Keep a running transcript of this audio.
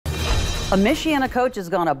A Michiana coach has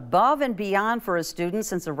gone above and beyond for his students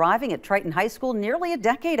since arriving at Triton High School nearly a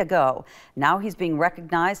decade ago. Now he's being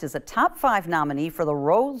recognized as a top 5 nominee for the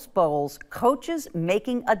Rose Bowl's Coaches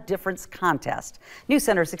Making a Difference contest. News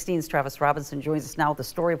Center 16's Travis Robinson joins us now with the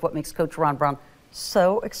story of what makes Coach Ron Brown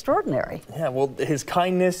so extraordinary. Yeah, well, his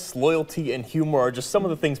kindness, loyalty, and humor are just some of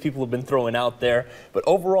the things people have been throwing out there. But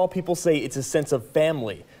overall, people say it's a sense of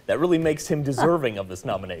family that really makes him deserving of this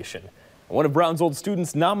nomination. One of Brown's old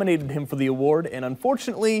students nominated him for the award, and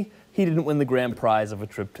unfortunately, he didn't win the grand prize of a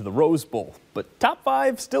trip to the Rose Bowl. But top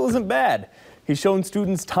 5 still isn't bad. He's shown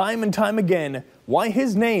students time and time again why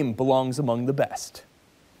his name belongs among the best.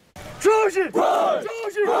 Trojan! Run!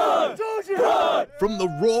 Trojan! Run! Trojan! Run! From the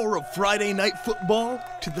roar of Friday night football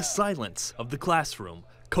to the silence of the classroom,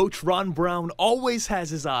 Coach Ron Brown always has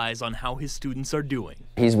his eyes on how his students are doing.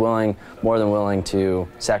 He's more than willing to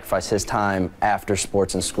sacrifice his time after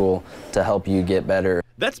sports and school to help you get better.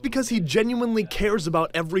 That's because he genuinely cares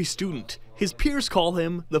about every student. His peers call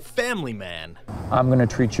him the family man. I'm going to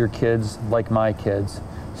treat your kids like my kids.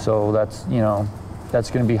 So that's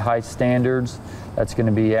going to be high standards. That's going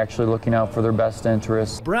to be actually looking out for their best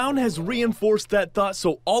interests. Brown has reinforced that thought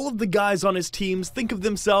so all of the guys on his teams think of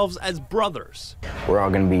themselves as brothers. We're all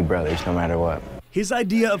going to be brothers no matter what. His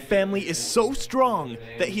idea of family is so strong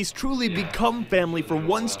that he's truly become family for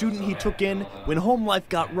one student he took in when home life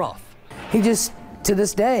got rough. He just, to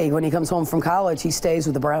this day, when he comes home from college, he stays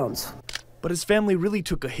with the Browns. But his family really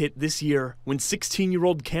took a hit this year when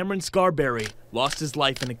 16-year-old Cameron Scarberry lost his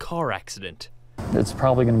life in a car accident. It's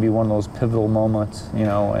probably going to be one of those pivotal moments,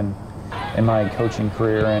 in my coaching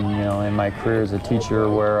career and, in my career as a teacher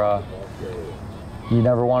where you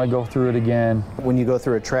never want to go through it again. When you go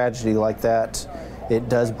through a tragedy like that, it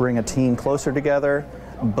does bring a team closer together,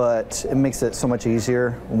 but it makes it so much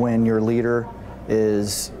easier when your leader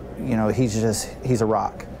is, he's a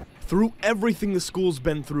rock. Through everything the school's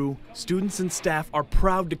been through, students and staff are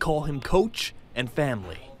proud to call him coach and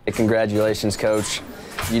family. Congratulations, Coach.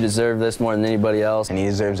 You deserve this more than anybody else, and he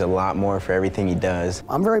deserves a lot more for everything he does.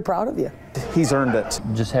 I'm very proud of you. He's earned it.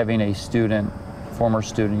 Just having a former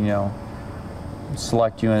student,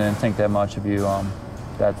 select you and think that much of you,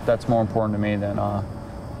 that's more important to me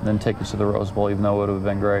than tickets to the Rose Bowl, even though it would have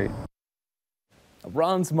been great.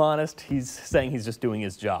 Ron's modest. He's saying he's just doing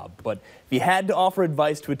his job. But if he had to offer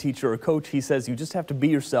advice to a teacher or coach, he says you just have to be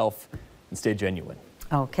yourself and stay genuine.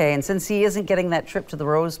 Okay, and since he isn't getting that trip to the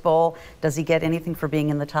Rose Bowl, does he get anything for being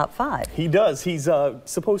in the top 5? He does. He's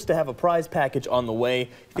supposed to have a prize package on the way.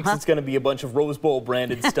 He thinks it's going to be a bunch of Rose Bowl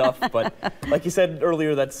branded stuff, but like you said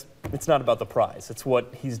earlier, it's not about the prize. It's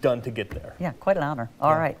what he's done to get there. Yeah, quite an honor.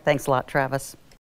 All right, thanks a lot, Travis.